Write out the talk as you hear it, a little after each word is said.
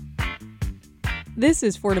This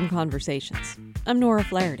is Fordham Conversations. I'm Nora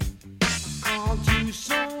Flaherty. Called you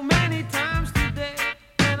so many times today,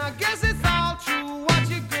 and I guess it's all true what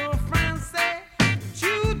your girlfriends say. But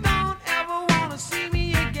you don't ever want to see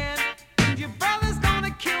me again, and your brother's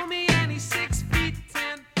gonna kill me and he's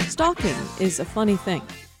 6'10". Stalking is a funny thing.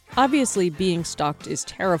 Obviously, being stalked is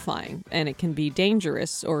terrifying, and it can be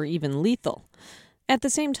dangerous or even lethal. At the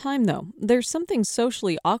same time, though, there's something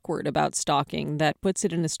socially awkward about stalking that puts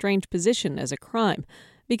it in a strange position as a crime,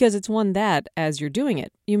 because it's one that, as you're doing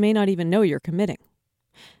it, you may not even know you're committing.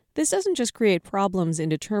 This doesn't just create problems in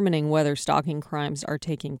determining whether stalking crimes are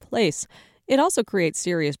taking place, it also creates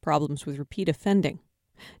serious problems with repeat offending.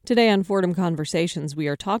 Today on Fordham Conversations, we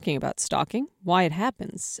are talking about stalking, why it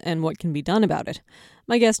happens, and what can be done about it.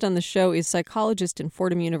 My guest on the show is psychologist and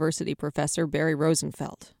Fordham University professor Barry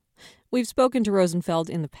Rosenfeld. We've spoken to Rosenfeld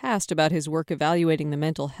in the past about his work evaluating the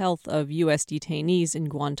mental health of U.S. detainees in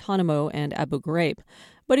Guantanamo and Abu Ghraib,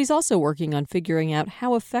 but he's also working on figuring out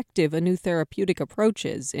how effective a new therapeutic approach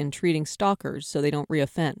is in treating stalkers so they don't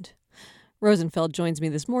reoffend. Rosenfeld joins me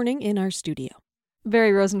this morning in our studio.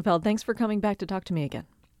 Barry Rosenfeld, thanks for coming back to talk to me again.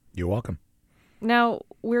 You're welcome. Now,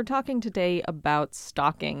 we're talking today about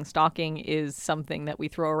stalking. Stalking is something that we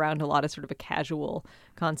throw around a lot as sort of a casual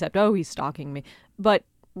concept. Oh, he's stalking me. But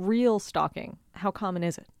real stalking, how common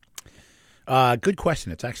is it? Good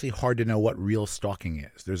question. It's actually hard to know what real stalking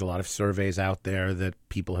is. There's a lot of surveys out there that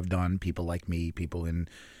people have done, people like me, people in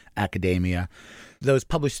academia. Those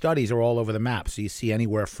published studies are all over the map. So you see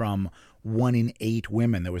anywhere from 1 in 8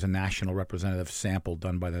 women. There was a national representative sample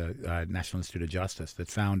done by the National Institute of Justice that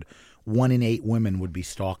found 1 in 8 women would be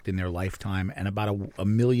stalked in their lifetime, and about 1.3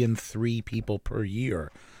 million people per year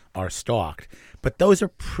are stalked. But those are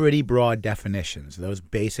pretty broad definitions. Those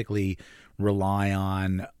basically rely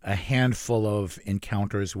on a handful of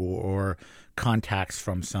encounters or contacts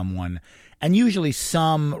from someone, and usually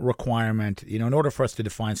some requirement. In order for us to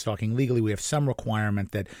define stalking legally, we have some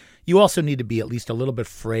requirement that you also need to be at least a little bit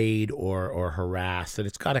afraid or harassed, that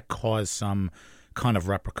it's got to cause some kind of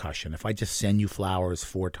repercussion. If I just send you flowers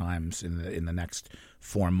 4 times in the next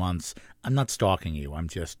 4 months, I'm not stalking you. I'm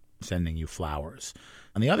just sending you flowers.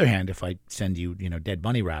 On the other hand, if I send you, dead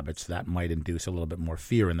bunny rabbits, that might induce a little bit more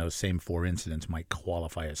fear, and those same 4 incidents might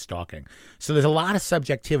qualify as stalking. So there's a lot of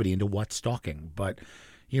subjectivity into what's stalking. But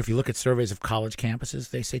if you look at surveys of college campuses,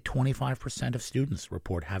 they say 25% of students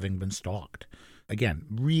report having been stalked. Again,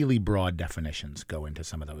 really broad definitions go into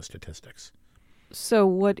some of those statistics. So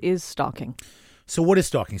what is stalking? So what is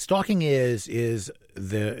stalking? Stalking is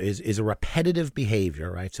a repetitive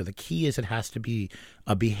behavior, right? So the key is it has to be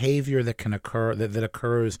a behavior that can occur that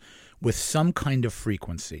occurs with some kind of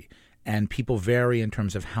frequency, and people vary in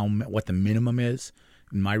terms of what the minimum is.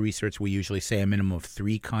 In my research, we usually say a minimum of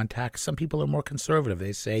 3 contacts. Some people are more conservative;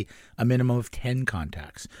 they say a minimum of 10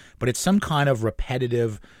 contacts. But it's some kind of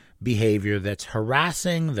repetitive behavior that's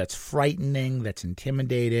harassing, that's frightening, that's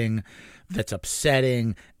intimidating, that's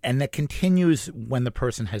upsetting, and that continues when the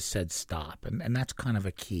person has said stop. And that's kind of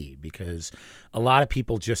a key, because a lot of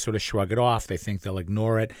people just sort of shrug it off. They think they'll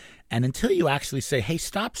ignore it. And until you actually say, hey,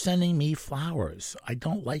 stop sending me flowers. I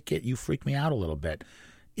don't like it. You freak me out a little bit.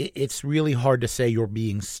 It's really hard to say you're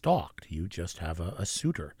being stalked. You just have a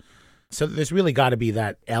suitor. So there's really got to be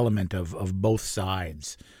that element of both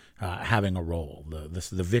sides having a role.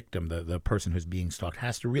 The victim, the person who's being stalked,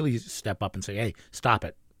 has to really step up and say, hey, stop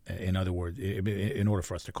it. In other words, in order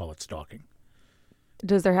for us to call it stalking.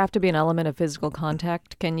 Does there have to be an element of physical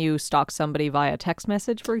contact? Can you stalk somebody via text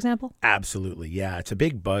message, for example? Absolutely, yeah. It's a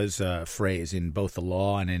big buzz phrase in both the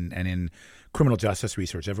law and in criminal justice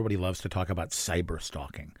research. Everybody loves to talk about cyber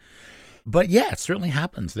stalking. But yeah, it certainly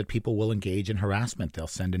happens that people will engage in harassment. They'll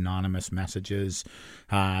send anonymous messages.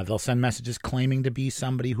 They'll send messages claiming to be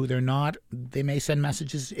somebody who they're not. They may send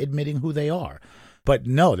messages admitting who they are. But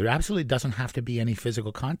no, there absolutely doesn't have to be any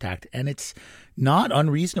physical contact. And it's not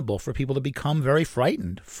unreasonable for people to become very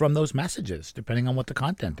frightened from those messages, depending on what the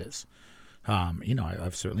content is.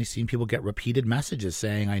 I've certainly seen people get repeated messages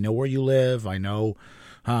saying, I know where you live. I know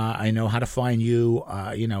how to find you.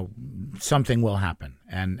 Something will happen.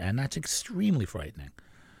 And that's extremely frightening.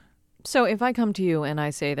 So if I come to you and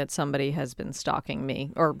I say that somebody has been stalking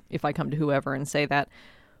me, or if I come to whoever and say that,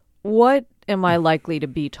 what am I likely to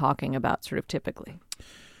be talking about sort of typically?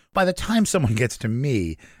 By the time someone gets to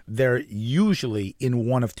me, they're usually in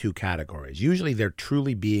one of 2 categories. Usually they're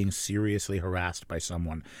truly being seriously harassed by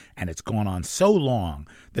someone, and it's gone on so long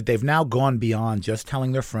that they've now gone beyond just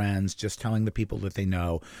telling their friends, just telling the people that they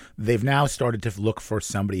know. They've now started to look for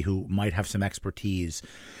somebody who might have some expertise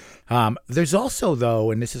There's also,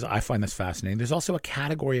 though, and I find this fascinating, there's also a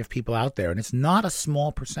category of people out there, and it's not a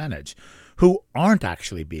small percentage, who aren't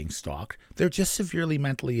actually being stalked. They're just severely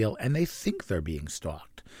mentally ill, and they think they're being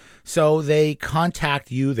stalked. So they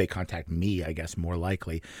contact you, they contact me, I guess, more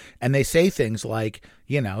likely, and they say things like,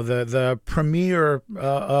 the premier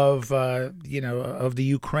of the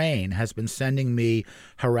Ukraine has been sending me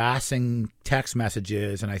harassing text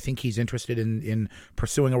messages, and I think he's interested in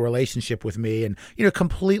pursuing a relationship with me, and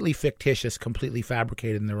completely fictitious, completely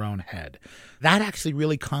fabricated in their own head. That actually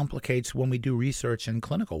really complicates when we do research and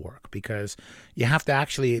clinical work, because you have to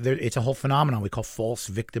it's a whole phenomenon we call false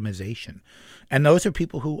victimization, and those are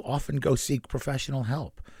people who often go seek professional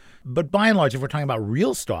help. But by and large, if we're talking about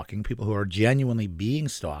real stalking, people who are genuinely being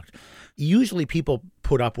stalked, usually people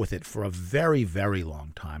put up with it for a very, very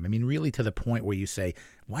long time. I mean, really to the point where you say,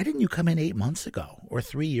 why didn't you come in 8 months ago or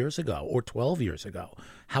 3 years ago or 12 years ago?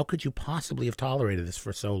 How could you possibly have tolerated this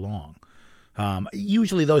for so long?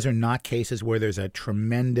 Usually those are not cases where there's a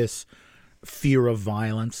tremendous fear of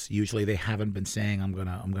violence. Usually they haven't been saying, I'm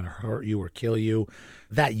gonna hurt you or kill you.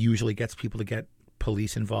 That usually gets people to get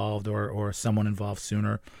police involved or someone involved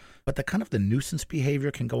sooner. But the nuisance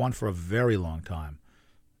behavior can go on for a very long time.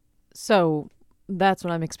 So that's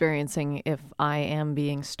what I'm experiencing if I am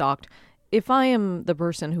being stalked. If I am the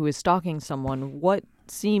person who is stalking someone, what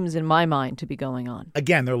seems in my mind to be going on?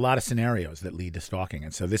 Again, there are a lot of scenarios that lead to stalking.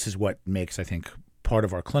 And so this is what makes, I think, part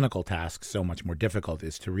of our clinical task so much more difficult,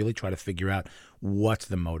 is to really try to figure out what's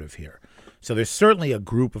the motive here. So there's certainly a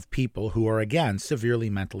group of people who are, again, severely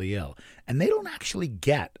mentally ill, and they don't actually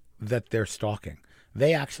get that they're stalking.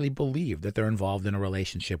 They actually believe that they're involved in a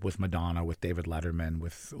relationship with Madonna, with David Letterman,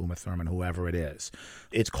 with Uma Thurman, whoever it is.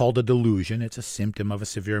 It's called a delusion. It's a symptom of a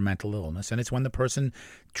severe mental illness. And it's when the person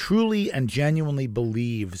truly and genuinely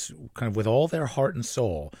believes, kind of with all their heart and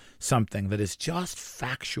soul, something that is just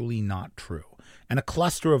factually not true. And a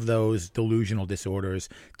cluster of those delusional disorders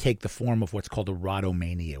take the form of what's called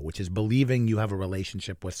erotomania, which is believing you have a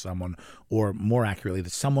relationship with someone, or more accurately,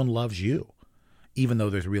 that someone loves you, even though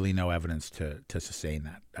there's really no evidence to sustain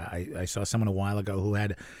that. I saw someone a while ago who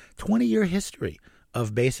had a 20-year history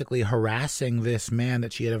of basically harassing this man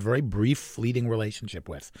that she had a very brief, fleeting relationship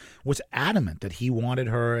with, was adamant that he wanted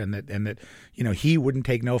her and that he wouldn't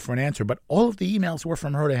take no for an answer. But all of the emails were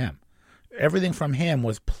from her to him. Everything from him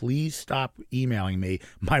was, please stop emailing me.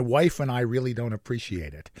 My wife and I really don't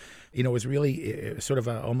appreciate it. It was really sort of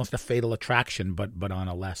almost a fatal attraction, but on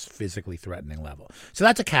a less physically threatening level. So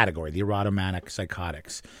that's a category, the erotomanic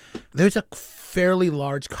psychotics. There's a fairly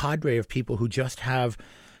large cadre of people who just have,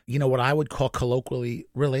 what I would call colloquially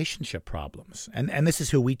relationship problems. And this is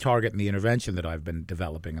who we target in the intervention that I've been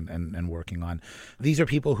developing and working on. These are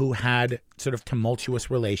people who had sort of tumultuous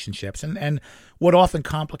relationships. And what often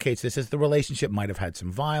complicates this is the relationship might have had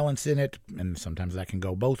some violence in it, and sometimes that can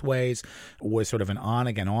go both ways, was sort of an on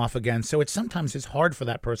again, off again. So sometimes it's hard for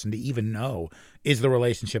that person to even know, is the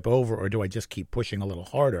relationship over or do I just keep pushing a little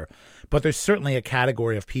harder? But there's certainly a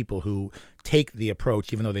category of people who take the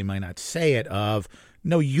approach, even though they might not say it, of,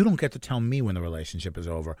 no, you don't get to tell me when the relationship is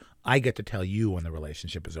over. I get to tell you when the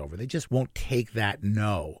relationship is over. They just won't take that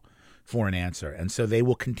no for an answer. And so they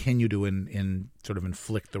will continue to sort of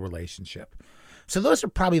inflict the relationship. So those are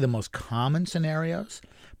probably the most common scenarios.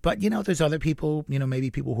 But, there's other people, maybe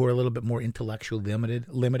people who are a little bit more intellectually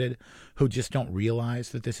limited, who just don't realize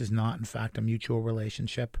that this is not, in fact, a mutual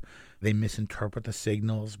relationship. They misinterpret the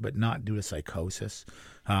signals, but not due to psychosis.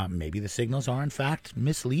 Maybe the signals are, in fact,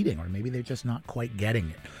 misleading, or maybe they're just not quite getting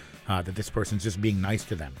it, that this person's just being nice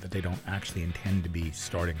to them, that they don't actually intend to be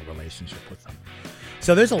starting a relationship with them.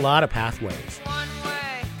 So there's a lot of pathways. One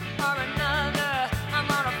way or another, I'm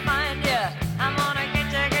gonna find you. I'm gonna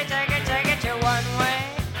get you one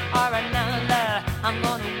way or another. I'm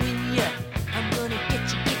gonna win you. I'm gonna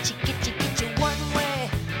get you one way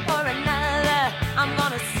or another. I'm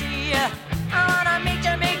gonna see you. I wanna meet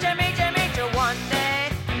you one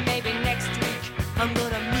day. Maybe next week. I'm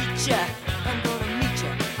gonna meet you.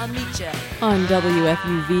 I'll meet you. On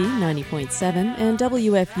WFUV 90.7 and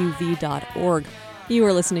WFUV.org, you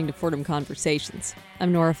are listening to Fordham Conversations.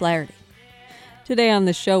 I'm Nora Flaherty. Today on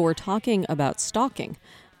the show, we're talking about stalking.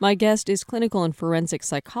 My guest is clinical and forensic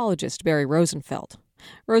psychologist Barry Rosenfeld.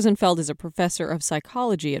 Rosenfeld is a professor of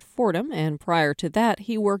psychology at Fordham, and prior to that,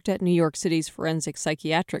 he worked at New York City's Forensic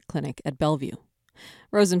Psychiatric Clinic at Bellevue.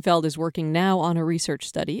 Rosenfeld is working now on a research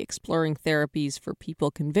study exploring therapies for people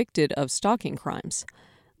convicted of stalking crimes.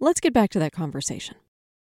 Let's get back to that conversation.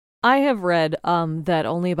 I have read that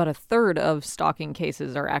only about a third of stalking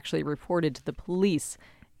cases are actually reported to the police.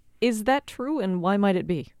 Is that true, and why might it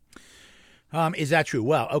be? Is that true?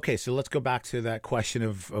 Well, okay, so let's go back to that question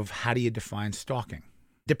of how do you define stalking?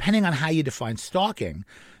 Depending on how you define stalking,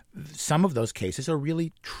 some of those cases are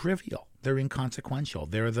really trivial. They're inconsequential.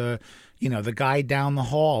 They're the guy down the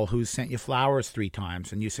hall who sent you flowers 3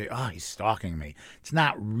 times and you say, oh, he's stalking me. It's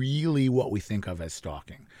not really what we think of as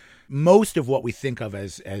stalking. Most of what we think of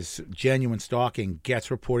as genuine stalking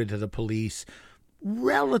gets reported to the police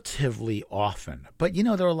relatively often. But,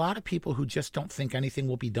 there are a lot of people who just don't think anything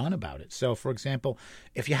will be done about it. So, for example,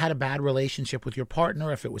 if you had a bad relationship with your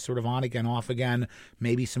partner, if it was sort of on again, off again,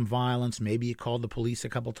 maybe some violence, maybe you called the police a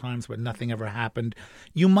couple times but nothing ever happened,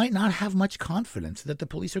 you might not have much confidence that the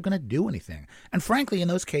police are going to do anything. And frankly, in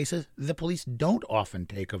those cases, the police don't often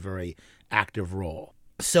take a very active role.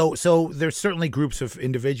 So there's certainly groups of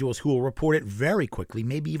individuals who will report it very quickly,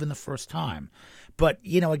 maybe even the first time. But,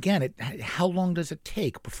 again, how long does it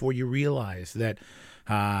take before you realize that,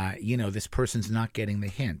 this person's not getting the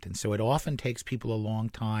hint? And so it often takes people a long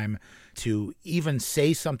time to even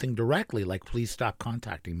say something directly, like, please stop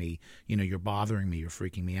contacting me. You're bothering me. You're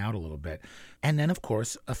freaking me out a little bit. And then, of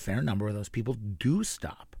course, a fair number of those people do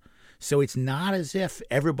stop. So it's not as if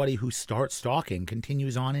everybody who starts stalking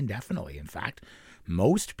continues on indefinitely. In fact,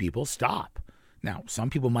 most people stop. Now, some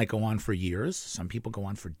people might go on for years, some people go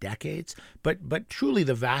on for decades, but truly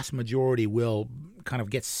the vast majority will kind of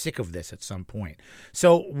get sick of this at some point.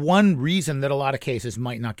 So one reason that a lot of cases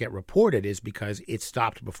might not get reported is because it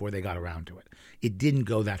stopped before they got around to it. It didn't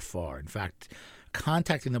go that far. In fact,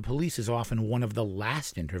 contacting the police is often one of the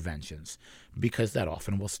last interventions because that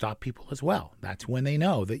often will stop people as well. That's when they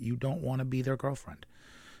know that you don't want to be their girlfriend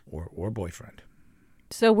or boyfriend.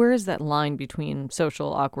 So where is that line between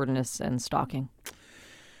social awkwardness and stalking?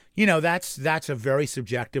 That's a very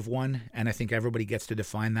subjective one, and I think everybody gets to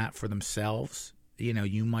define that for themselves.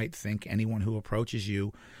 You might think anyone who approaches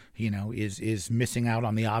you, is missing out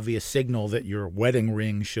on the obvious signal that your wedding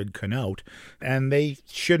ring should connote, and they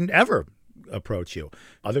shouldn't ever approach you.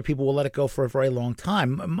 Other people will let it go for a very long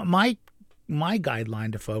time. My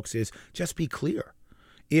guideline to folks is just be clear.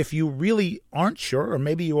 If you really aren't sure, or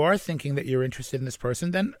maybe you are thinking that you're interested in this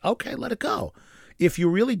person, then okay, let it go. If you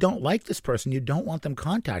really don't like this person, you don't want them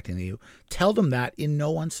contacting you, tell them that in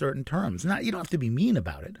no uncertain terms. You don't have to be mean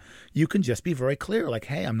about it. You can just be very clear, like,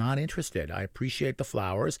 hey, I'm not interested. I appreciate the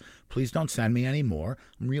flowers. Please don't send me any more.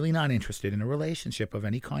 I'm really not interested in a relationship of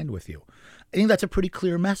any kind with you. I think that's a pretty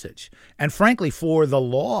clear message. And frankly, for the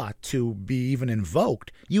law to be even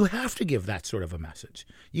invoked, you have to give that sort of a message.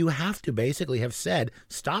 You have to basically have said,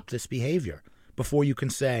 stop this behavior, before you can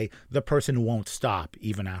say the person won't stop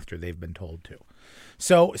even after they've been told to.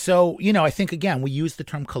 So I think, again, we use the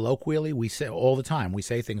term colloquially. We say all the time, we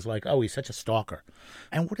say things like, oh, he's such a stalker.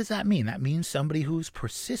 And what does that mean? That means somebody who's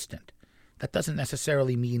persistent. That doesn't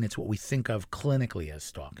necessarily mean it's what we think of clinically as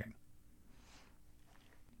stalking.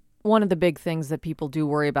 One of the big things that people do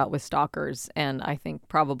worry about with stalkers, and I think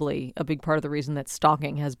probably a big part of the reason that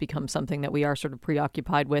stalking has become something that we are sort of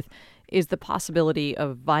preoccupied with, is the possibility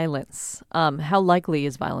of violence. How likely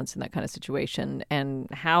is violence in that kind of situation? And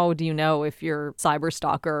how do you know if your cyber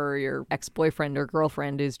stalker or your ex-boyfriend or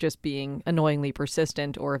girlfriend is just being annoyingly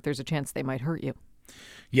persistent, or if there's a chance they might hurt you?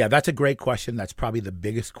 Yeah, that's a great question. That's probably the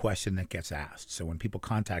biggest question that gets asked. So when people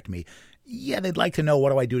contact me, they'd like to know,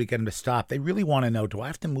 what do I do to get them to stop? They really want to know, do I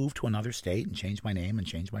have to move to another state and change my name and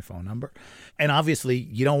change my phone number? And obviously,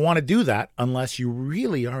 you don't want to do that unless you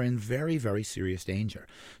really are in very, very serious danger.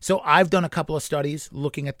 So I've done a couple of studies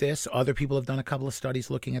looking at this. Other people have done a couple of studies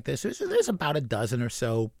looking at this. There's about a dozen or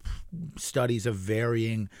so studies of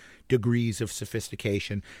varying degrees of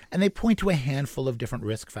sophistication, and they point to a handful of different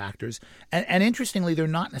risk factors. And interestingly, they're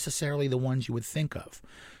not necessarily the ones you would think of.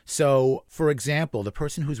 So, for example, the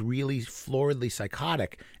person who's really floridly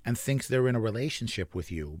psychotic and thinks they're in a relationship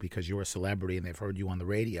with you because you're a celebrity and they've heard you on the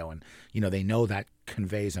radio and, they know that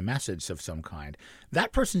conveys a message of some kind,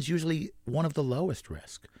 that person's usually one of the lowest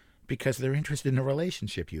risk, because they're interested in a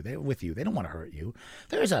relationship with you. They don't want to hurt you.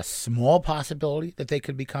 There's a small possibility that they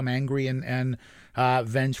could become angry and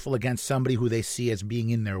vengeful against somebody who they see as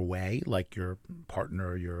being in their way, like your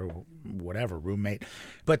partner or your whatever, roommate.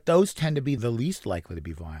 But those tend to be the least likely to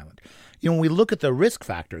be violent. When we look at the risk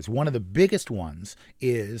factors, one of the biggest ones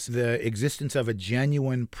is the existence of a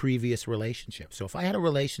genuine previous relationship. So if I had a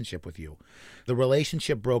relationship with you, the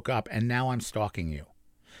relationship broke up, and now I'm stalking you,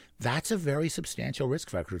 that's a very substantial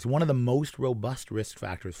risk factor. It's one of the most robust risk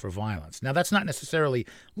factors for violence. Now, that's not necessarily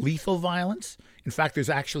lethal violence. In fact,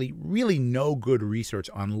 there's actually really no good research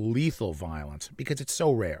on lethal violence because it's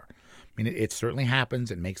so rare. I mean, it certainly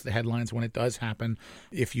happens. It makes the headlines when it does happen.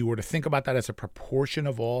 If you were to think about that as a proportion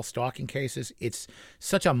of all stalking cases, it's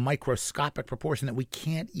such a microscopic proportion that we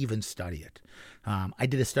can't even study it. I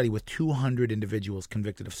did a study with 200 individuals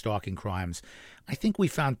convicted of stalking crimes. I think we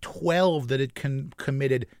found 12 that had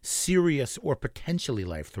committed serious or potentially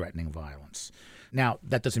life-threatening violence. Now,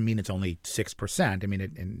 that doesn't mean it's only 6%. I mean,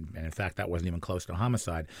 and in fact, that wasn't even close to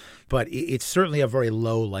homicide. But it's certainly a very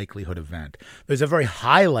low likelihood event. There's a very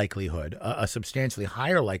high likelihood, a substantially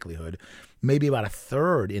higher likelihood, maybe about a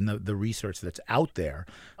third in the research that's out there,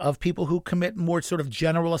 of people who commit more sort of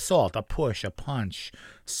general assault, a push, a punch,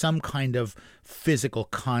 some kind of physical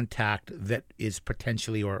contact that is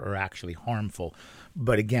potentially or actually harmful.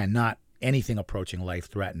 But again, not anything approaching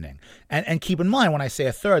life-threatening. And keep in mind, when I say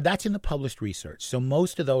a third, that's in the published research. So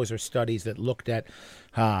most of those are studies that looked at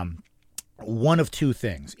one of two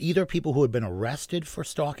things. Either people who had been arrested for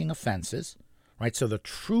stalking offenses, right? So the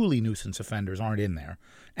truly nuisance offenders aren't in there.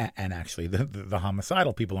 And actually, the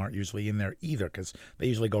homicidal people aren't usually in there either, because they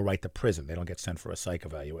usually go right to prison. They don't get sent for a psych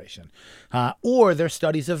evaluation. Or they're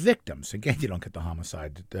studies of victims. Again, you don't get the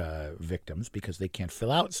homicide victims because they can't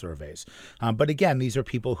fill out surveys. But again, these are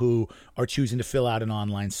people who are choosing to fill out an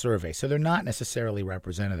online survey. So they're not necessarily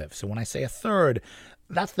representative. So when I say a third,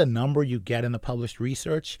 that's the number you get in the published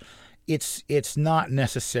research. It's not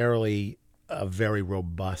necessarily a very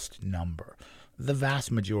robust number. The vast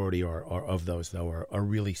majority of those, though, are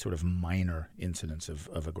really sort of minor incidents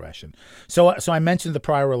of aggression. So I mentioned the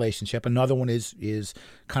prior relationship. Another one is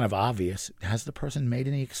kind of obvious. Has the person made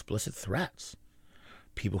any explicit threats?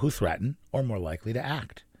 People who threaten are more likely to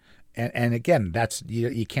act. And again, that's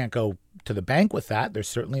you can't go to the bank with that. There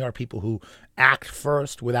certainly are people who act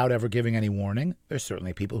first without ever giving any warning. There's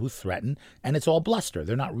certainly people who threaten, and it's all bluster.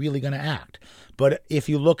 They're not really going to act. But if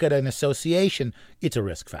you look at an association, it's a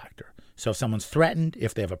risk factor. So if someone's threatened,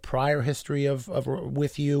 if they have a prior history of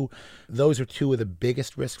with you, those are two of the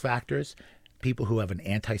biggest risk factors. People who have an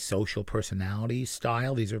antisocial personality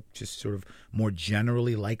style, these are just sort of more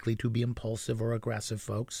generally likely to be impulsive or aggressive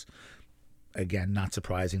folks. Again, not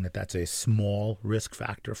surprising that that's a small risk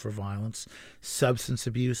factor for violence. Substance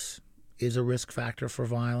abuse is a risk factor for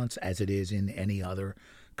violence, as it is in any other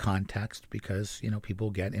context, because people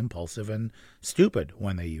get impulsive and stupid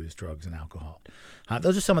when they use drugs and alcohol.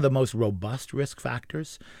 Those are some of the most robust risk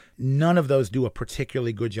factors. None of those do a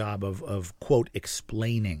particularly good job of quote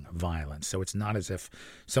explaining violence. So it's not as if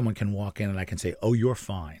someone can walk in and I can say, "Oh, you're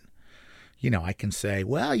fine." I can say,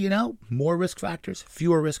 well, more risk factors,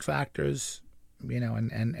 fewer risk factors,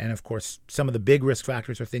 and of course, some of the big risk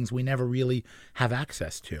factors are things we never really have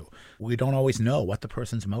access to. We don't always know what the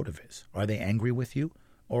person's motive is. Are they angry with you?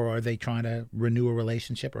 Or are they trying to renew a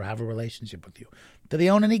relationship or have a relationship with you? Do they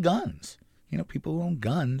own any guns? People who own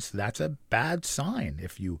guns, that's a bad sign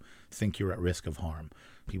if you think you're at risk of harm.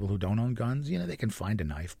 People who don't own guns, they can find a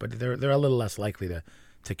knife, but they're a little less likely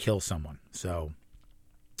to kill someone. So,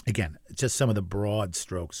 again, just some of the broad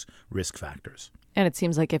strokes risk factors. And it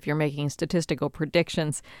seems like if you're making statistical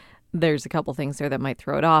predictions, there's a couple things there that might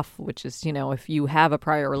throw it off, which is, if you have a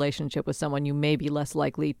prior relationship with someone, you may be less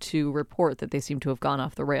likely to report that they seem to have gone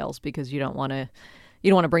off the rails, because you don't want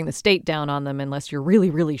to bring the state down on them unless you're really,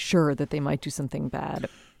 really sure that they might do something bad.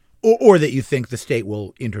 Or that you think the state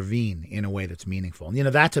will intervene in a way that's meaningful.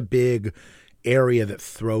 That's a big area that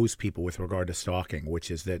throws people with regard to stalking,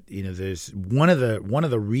 which is that there's one of the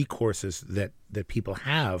recourses that people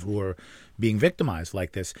have who are being victimized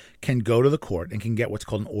like this can go to the court and can get what's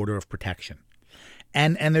called an order of protection.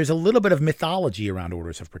 And there's a little bit of mythology around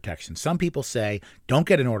orders of protection. Some people say, don't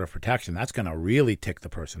get an order of protection. That's going to really tick the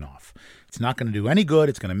person off. It's not going to do any good.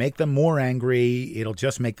 It's going to make them more angry. It'll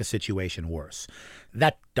just make the situation worse.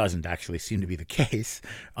 That doesn't actually seem to be the case.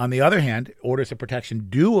 On the other hand, orders of protection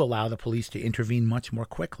do allow the police to intervene much more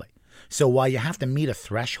quickly. So while you have to meet a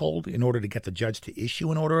threshold in order to get the judge to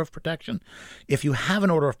issue an order of protection, if you have an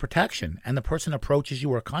order of protection and the person approaches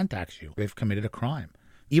you or contacts you, they've committed a crime.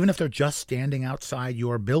 Even if they're just standing outside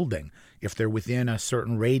your building, if they're within a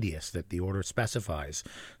certain radius that the order specifies,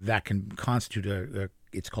 that can constitute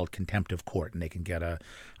it's called contempt of court, and they can get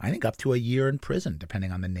I think up to a year in prison,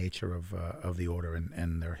 depending on the nature of the order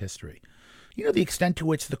and their history. The extent to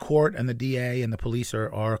which the court and the DA and the police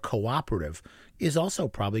are cooperative is also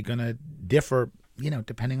probably going to differ,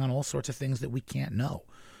 depending on all sorts of things that we can't know.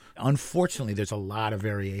 Unfortunately, there's a lot of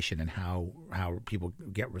variation in how people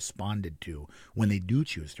get responded to when they do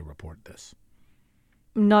choose to report this.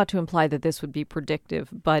 Not to imply that this would be predictive,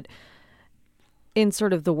 but in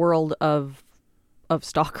sort of the world of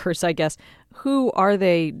stalkers, I guess, who are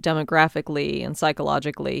they demographically and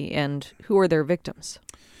psychologically, and who are their victims?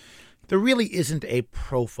 There really isn't a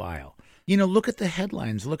profile. Look at the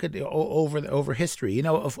headlines. Look at over history.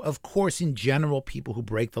 Of course, in general, people who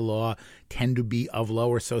break the law tend to be of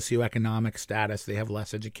lower socioeconomic status. They have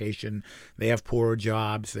less education. They have poorer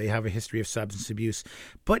jobs. They have a history of substance abuse.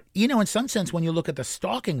 But, in some sense, when you look at the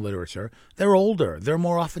stalking literature, they're older. They're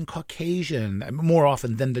more often Caucasian, more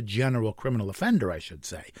often than the general criminal offender, I should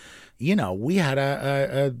say. We had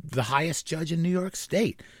the highest judge in New York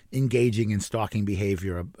State engaging in stalking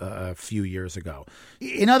behavior a few years ago.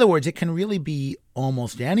 In other words, it can really be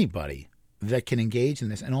almost anybody that can engage in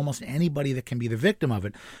this and almost anybody that can be the victim of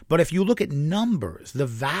it. But if you look at numbers, the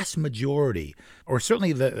vast majority, or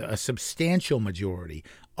certainly a substantial majority,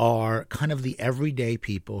 are kind of the everyday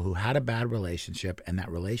people who had a bad relationship and that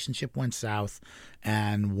relationship went south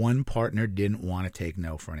and one partner didn't want to take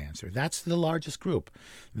no for an answer. That's the largest group.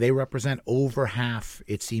 They represent over half,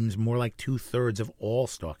 it seems more like 2/3 of all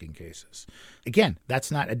stalking cases. Again,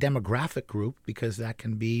 that's not a demographic group because that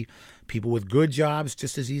can be people with good jobs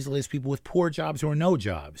just as easily as people with poor jobs or no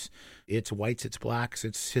jobs. It's whites, it's blacks,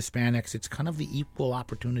 it's Hispanics. It's kind of the equal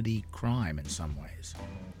opportunity crime in some ways.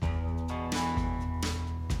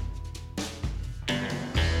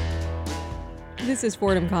 This is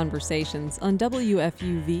Fordham Conversations on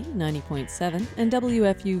WFUV 90.7 and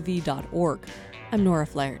WFUV.org. I'm Nora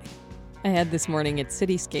Flaherty. Ahead this morning at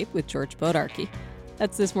Cityscape with George Bodarky.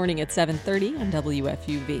 That's this morning at 7:30 on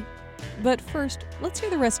WFUV. But first, let's hear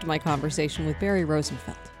the rest of my conversation with Barry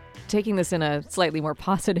Rosenfeld. Taking this in a slightly more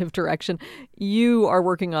positive direction, you are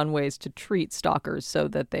working on ways to treat stalkers so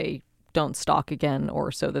that they don't stalk again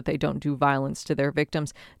or so that they don't do violence to their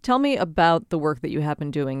victims. Tell me about the work that you have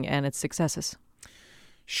been doing and its successes.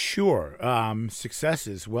 Sure.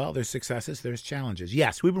 Successes. Well, there's successes, there's challenges.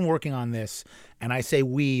 Yes, we've been working on this, and I say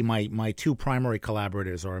we, my two primary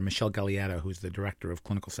collaborators are Michelle Gallietta, who's the director of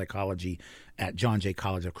clinical psychology at John Jay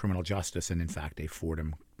College of Criminal Justice and, in fact, a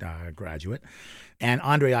Fordham graduate, and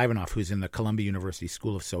Andrei Ivanov, who's in the Columbia University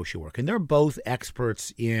School of Social Work. And they're both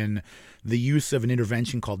experts in the use of an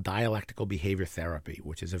intervention called dialectical behavior therapy,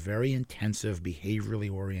 which is a very intensive, behaviorally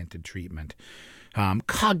oriented treatment.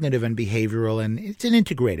 Cognitive and behavioral, and it's an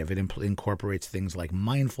integrative. It incorporates things like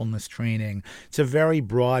mindfulness training. It's a very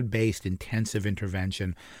broad-based, intensive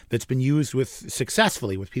intervention that's been used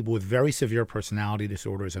successfully with people with very severe personality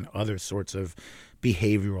disorders and other sorts of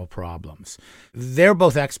behavioral problems. They're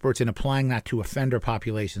both experts in applying that to offender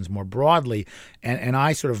populations more broadly, and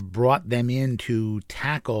I sort of brought them in to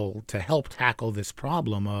help tackle this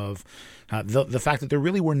problem of the fact that there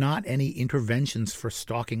really were not any interventions for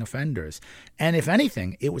stalking offenders. And if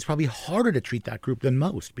anything, it was probably harder to treat that group than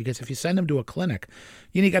most, because if you send them to a clinic,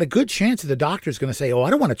 you got a good chance that the doctor's going to say, I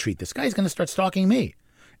don't want to treat this guy, he's going to start stalking me.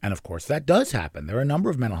 And of course, that does happen. There are a number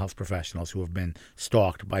of mental health professionals who have been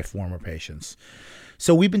stalked by former patients.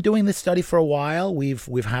 So we've been doing this study for a while.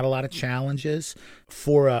 We've had a lot of challenges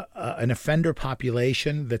for an offender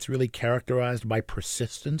population that's really characterized by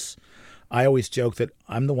persistence. I always joke that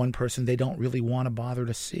I'm the one person they don't really want to bother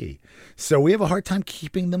to see. So we have a hard time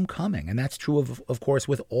keeping them coming. And that's true, of course,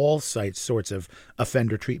 with all sorts of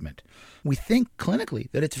offender treatment. We think clinically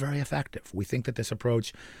that it's very effective. We think that this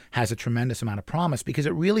approach has a tremendous amount of promise because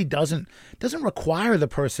it really doesn't require the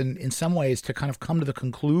person in some ways to kind of come to the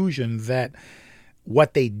conclusion that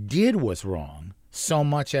what they did was wrong so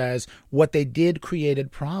much as what they did created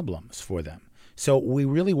problems for them. So we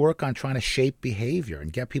really work on trying to shape behavior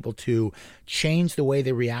and get people to change the way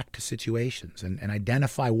they react to situations and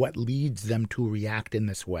identify what leads them to react in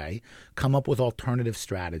this way, come up with alternative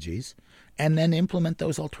strategies, and then implement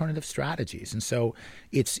those alternative strategies. And so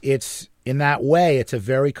it's in that way, it's a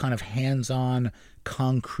very kind of hands-on,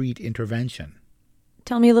 concrete intervention.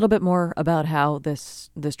 Tell me a little bit more about how this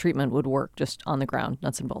treatment would work just on the ground,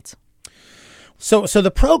 nuts and bolts. So the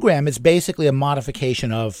program is basically a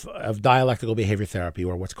modification of dialectical behavior therapy,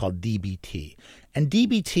 or what's called DBT. And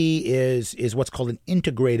DBT is what's called an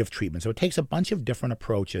integrative treatment. So it takes a bunch of different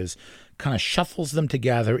approaches, kind of shuffles them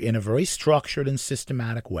together in a very structured and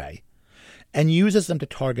systematic way, and uses them to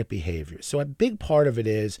target behavior. So a big part of it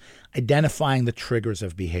is identifying the triggers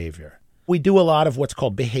of behavior. We do a lot of what's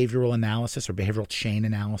called behavioral analysis or behavioral chain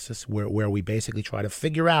analysis, where we basically try to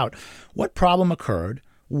figure out what problem occurred,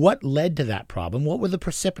 what led to that problem, what were the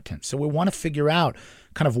precipitants. So we want to figure out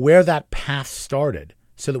kind of where that path started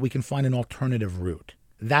so that we can find an alternative route.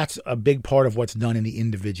 That's a big part of what's done in the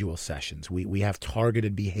individual sessions. We have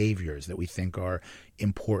targeted behaviors that we think are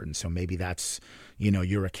important. So maybe that's,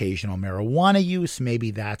 your occasional marijuana use.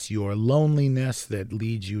 Maybe that's your loneliness that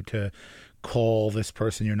leads you to call this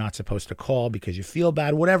person you're not supposed to call because you feel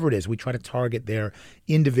bad, whatever it is. We try to target their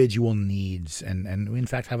individual needs and in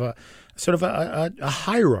fact have a sort of a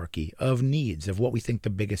hierarchy of needs of what we think the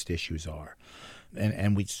biggest issues are.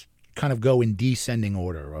 And we kind of go in descending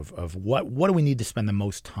order of what do we need to spend the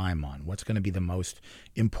most time on? What's going to be the most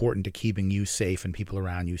important to keeping you safe and people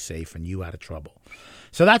around you safe and you out of trouble?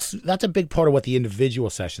 So that's a big part of what the individual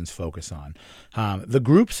sessions focus on. The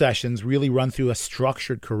group sessions really run through a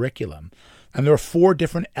structured curriculum, and there are 4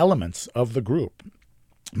 different elements of the group.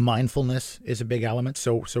 Mindfulness is a big element,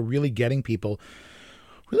 so really getting people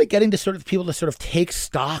to take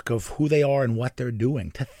stock of who they are and what they're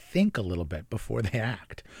doing, to think a little bit before they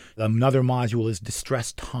act. Another module is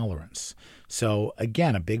distress tolerance. So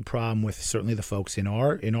again, a big problem with certainly the folks in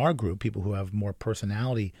our group, people who have more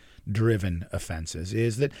personality-driven offenses,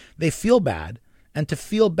 is that they feel bad, and to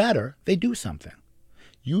feel better, they do something.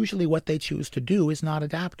 Usually what they choose to do is not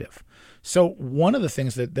adaptive. So one of the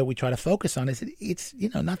things that we try to focus on is that it's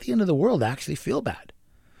not the end of the world to actually feel bad.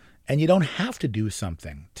 And you don't have to do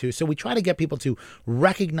something to. So we try to get people to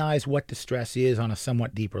recognize what distress is on a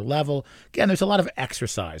somewhat deeper level. Again, there's a lot of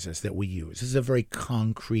exercises that we use. This is a very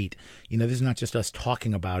concrete, this is not just us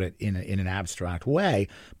talking about it in an abstract way,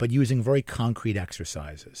 but using very concrete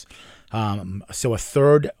exercises. So a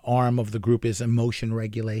third arm of the group is emotion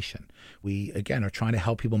regulation. We, again, are trying to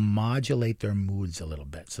help people modulate their moods a little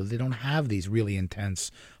bit so they don't have these really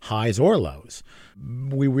intense highs or lows.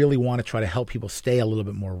 We really want to try to help people stay a little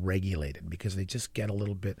bit more regulated because they just get a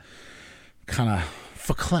little bit kind of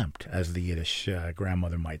verklempt, as the Yiddish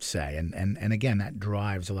grandmother might say. And again, that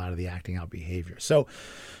drives a lot of the acting out behavior. So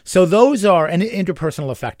those are, and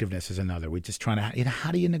interpersonal effectiveness is another. We're just trying to,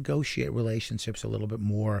 how do you negotiate relationships a little bit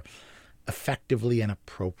more effectively and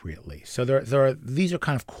appropriately? So these are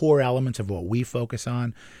kind of core elements of what we focus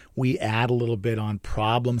on. We add a little bit on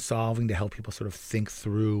problem solving to help people sort of think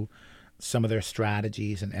through some of their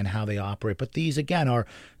strategies and how they operate. But these, again, are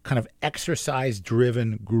kind of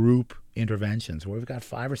exercise-driven group interventions where we've got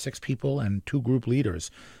 5 or 6 people and 2 group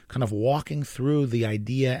leaders kind of walking through the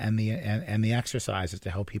idea and the exercises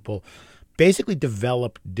to help people basically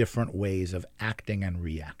develop different ways of acting and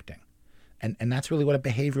reacting. And that's really what a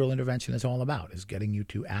behavioral intervention is all about, is getting you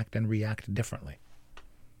to act and react differently.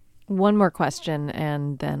 One more question,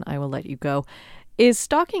 and then I will let you go. Is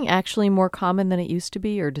stalking actually more common than it used to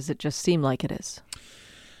be, or does it just seem like it is?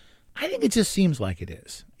 I think it just seems like it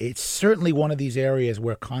is. It's certainly one of these areas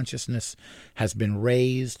where consciousness has been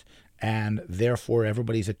raised, and therefore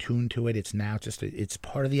everybody's attuned to it. It's now it's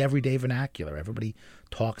part of the everyday vernacular. Everybody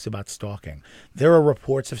talks about stalking. There are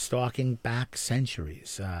reports of stalking back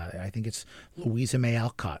centuries. I think it's Louisa May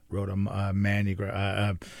Alcott wrote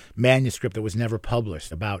a manuscript that was never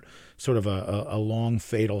published about sort of a long,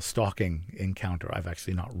 fatal stalking encounter. I've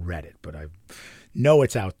actually not read it, but I know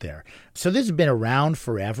it's out there. So this has been around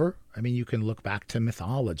forever. I mean, you can look back to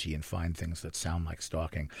mythology and find things that sound like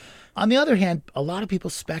stalking. On the other hand, a lot of people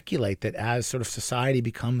speculate that as sort of society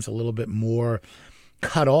becomes a little bit more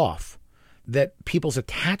cut off, that people's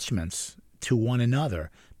attachments to one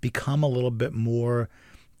another become a little bit more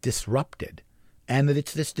disrupted, and that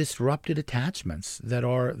it's this disrupted attachments that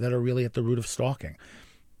are really at the root of stalking.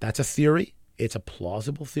 That's a theory. It's a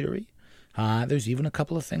plausible theory. There's even a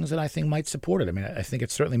couple of things that I think might support it. I mean, I think it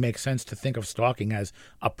certainly makes sense to think of stalking as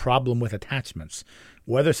a problem with attachments.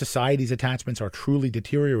 Whether society's attachments are truly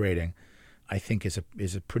deteriorating, I think is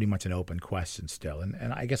a pretty much an open question still.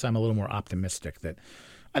 And I guess I'm a little more optimistic that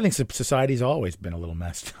I think society's always been a little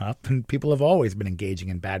messed up, and people have always been engaging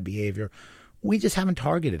in bad behavior. We just haven't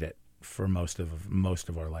targeted it for most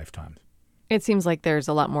of our lifetimes. It seems like there's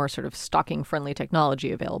a lot more sort of stalking-friendly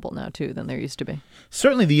technology available now, too, than there used to be.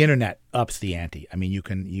 Certainly the internet ups the ante. I mean,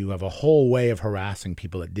 you have a whole way of harassing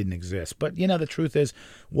people that didn't exist. But, the truth is,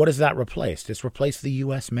 what has that replaced? It's replaced the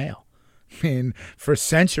U.S. mail. I mean, for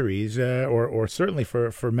centuries, or certainly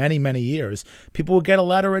for many, many years, people would get a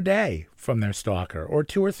letter a day from their stalker, or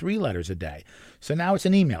 2 or 3 letters a day. So now it's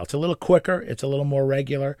an email. It's a little quicker. It's a little more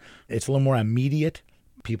regular. It's a little more immediate.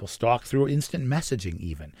 People stalk through instant messaging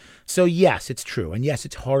even. So yes, it's true. And yes,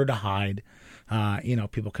 it's harder to hide.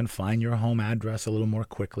 People can find your home address a little more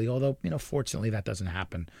quickly, although, fortunately that doesn't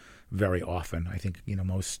happen very often. I think,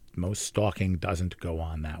 most stalking doesn't go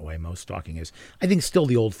on that way. Most stalking is, I think, still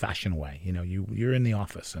the old-fashioned way. You're in the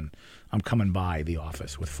office and I'm coming by the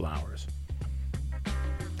office with flowers.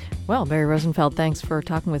 Well, Barry Rosenfeld, thanks for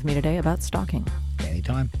talking with me today about stalking.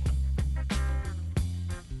 Anytime.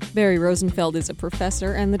 Barry Rosenfeld is a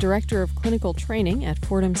professor and the director of clinical training at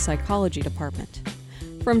Fordham's Psychology Department.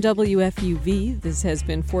 From WFUV, this has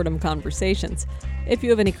been Fordham Conversations. If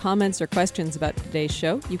you have any comments or questions about today's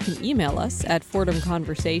show, you can email us at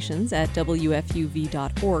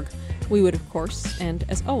fordhamconversations@wfuv.org. We would, of course, and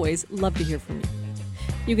as always, love to hear from you.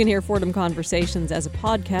 You can hear Fordham Conversations as a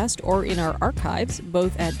podcast or in our archives,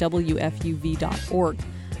 both at wfuv.org.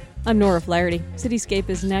 I'm Nora Flaherty. Cityscape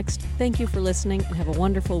is next. Thank you for listening and have a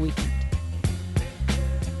wonderful weekend.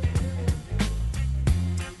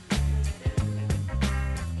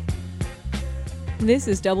 This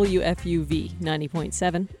is WFUV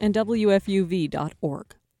 90.7 and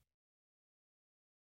WFUV.org.